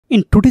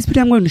In today's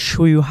video, I'm going to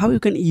show you how you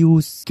can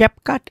use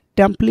CapCut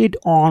template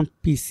on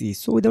PC.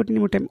 So without any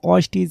more time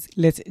wasted,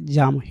 let's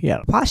jump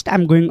here. First,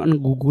 I'm going on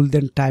Google,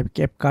 then type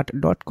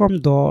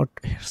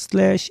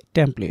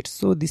capcut.com/template.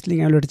 So this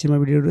link I will attach in my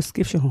video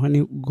description. When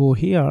you go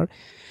here,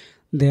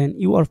 then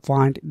you will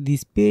find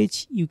this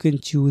page. You can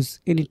choose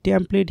any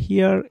template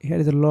here. Here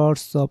is a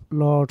lots of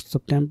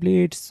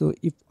templates. So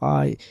if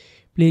I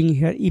playing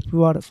here, if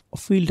you are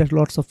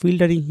lots of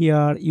filtering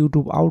here,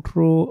 YouTube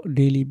outro,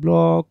 daily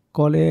blog,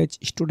 college,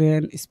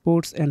 student,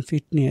 sports and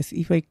fitness.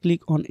 If I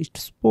click on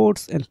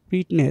sports and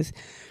fitness,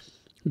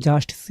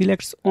 just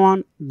select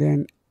on,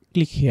 then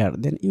click here,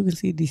 then you can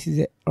see this is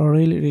a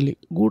really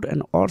good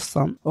and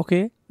awesome.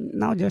 Okay,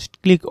 now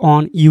just click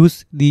on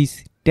use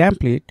this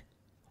template.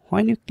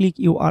 When you click,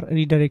 you are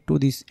redirect to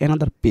this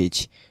another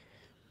page.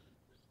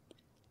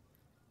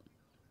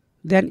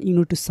 Then you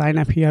need to sign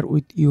up here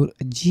with your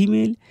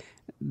Gmail.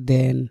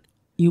 Then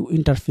you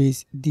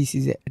interface, this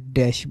is a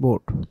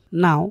dashboard.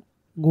 Now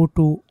go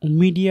to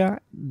media,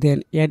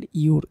 then add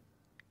your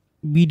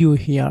video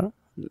here,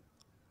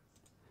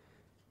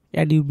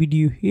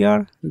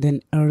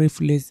 then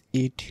replace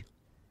it.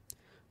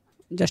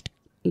 Just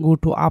go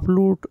to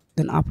upload,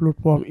 then upload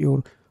from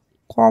your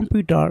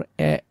computer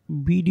a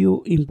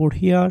video, import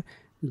here,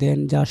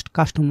 then just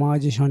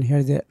customization.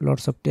 Here's a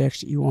lots of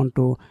text you want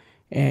to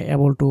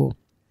able to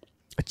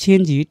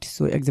change it.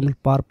 So example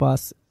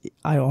purpose,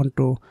 I want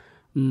to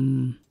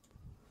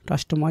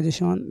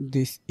customization.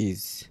 This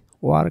is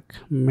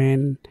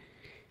workman,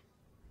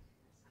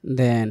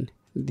 then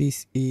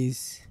this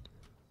is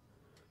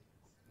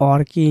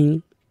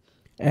working,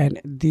 and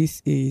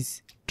this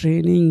is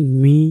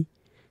training me,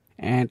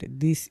 and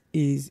this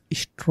is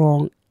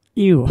strong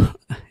you.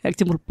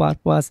 Example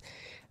purpose,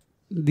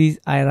 this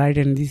I write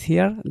in this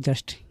here.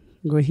 Just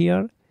go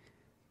here,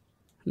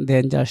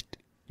 then just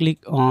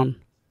click on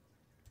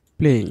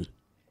playing.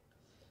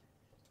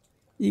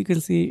 You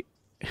can see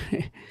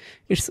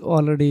it's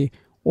already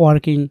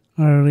working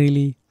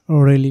really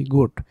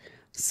good.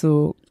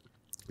 So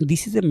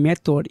this is a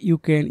method you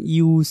can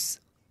use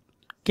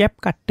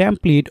CapCut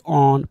template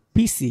on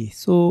PC.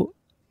 So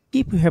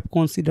if you have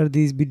considered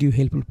this video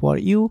helpful for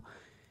you,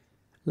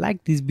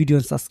 like this video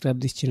and subscribe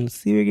this channel.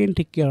 See you again,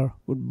 take care,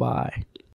 goodbye.